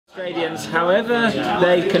Australians, however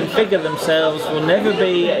they configure themselves, will never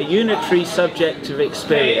be a unitary subject of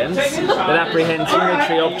experience that apprehends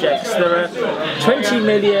unitary objects. There are 20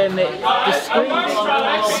 million discrete,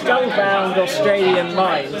 skull-bound Australian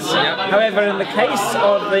minds. However, in the case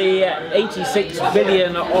of the 86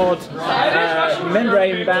 billion odd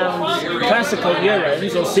membrane-bound classical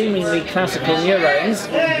neurons, or seemingly classical neurons,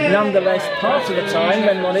 nonetheless, part of the time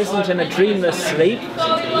when one isn't in a dreamless sleep,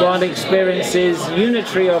 one experiences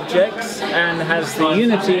unitary objects and has the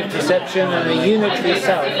unity of perception and a unitary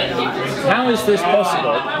self. How is this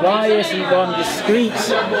possible? Why isn't one discrete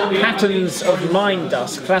patterns of mind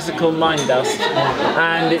dust, classical mind dust?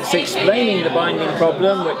 And it's explaining the binding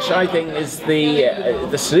problem, which I think is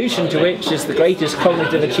the solution to which is the greatest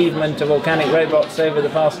cognitive achievement of organic robots over the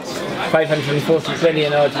past 540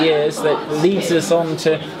 billion odd years, that leads us on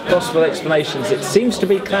to possible explanations. It seems to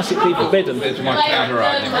be classically forbidden. I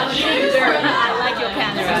like your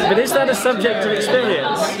camera. But is that a subject of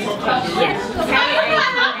experience?